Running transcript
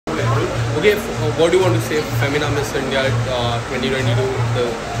Okay, what do you want to say? Femina Miss India 2022, the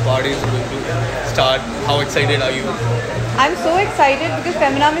party is going to start. How excited are you? I'm so excited because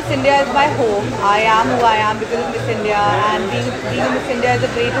Femina Miss India is my home. I am who I am because of Miss India, and being a Miss India is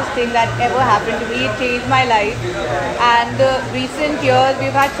the greatest thing that ever happened to me. It changed my life. And the recent years,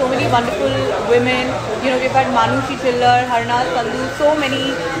 we've had so many wonderful women. You know, we've had Manushi Chillar, Harnaaz Sandhu, so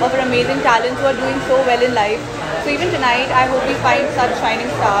many of our amazing talents who are doing so well in life. So even tonight, I hope we find such shining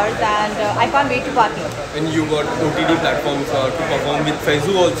stars, and I can't wait to party. And you got OTT platforms to perform with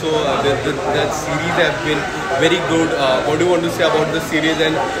Faizu also. That series have been very good. What do you want to say about the series,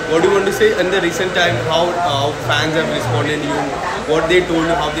 and what do you want to say in the recent time how fans have responded to you, what they told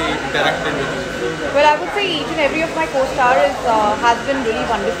you, how they interacted with you? Well, I would say each and every of my co-stars has been really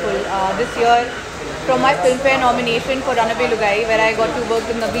wonderful. This year, from my Filmfare nomination for Runaway Lugai, where I got to work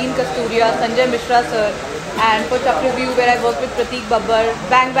with Naveen Kasturia, Sanjay Mishra sir, and for Chuck Review, where I worked with Prateek Babbar,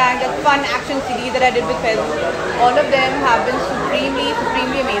 Bang Bang, that fun action series that I did with Faizu. All of them have been supremely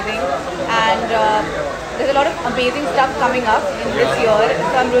amazing, and there's a lot of amazing stuff coming up in this year.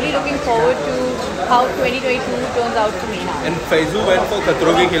 So I'm really looking forward to how 2022 turns out for me now. And Faizu went for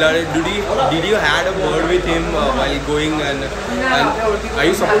Khatron Ke Khiladi. Did you had a word with him while going, and are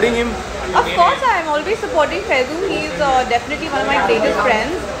you supporting him? Of course, I am always supporting Faizu. He's definitely one of my greatest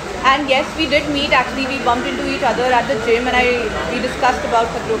friends. And yes, we did meet. Actually, we bumped into each other at the gym, and we discussed about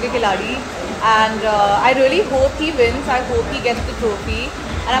Khatron Ke Khiladi. And I really hope he wins. I hope he gets the trophy.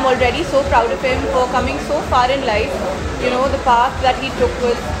 And I'm already so proud of him for coming so far in life. You know, the path that he took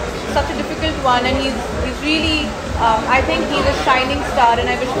was such a difficult one, and he's really, I think he's a shining star, and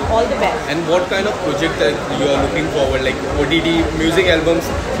I wish him all the best. And what kind of project that you are looking forward, like OTT, music albums?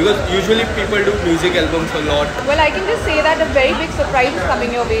 Because usually people do music albums a lot. Well, I can just say that a very big surprise is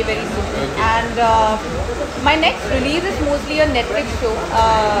coming your way very soon. Okay. And my next release is mostly a Netflix show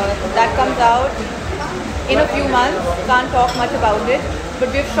that comes out in a few months. Can't talk much about it,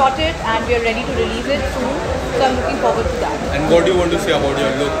 but we've shot it and we're ready to release it soon. So I'm looking forward to that. And what do you want to say about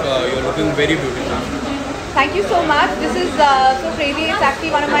your look? You're looking very beautiful. Thank you so much. This is so crazy. It's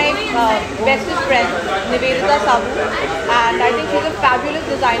actually one of my bestest friends, Nivedita Sabu, and I think she's a fabulous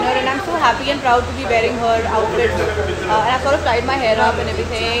designer, and I'm so happy and proud to be wearing her outfit. And I sort of tied my hair up and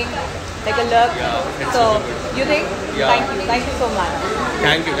everything, like a look. Yeah, so, you think? Yeah. Thank you so much.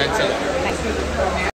 Thank you. Thanks a lot. Thank you.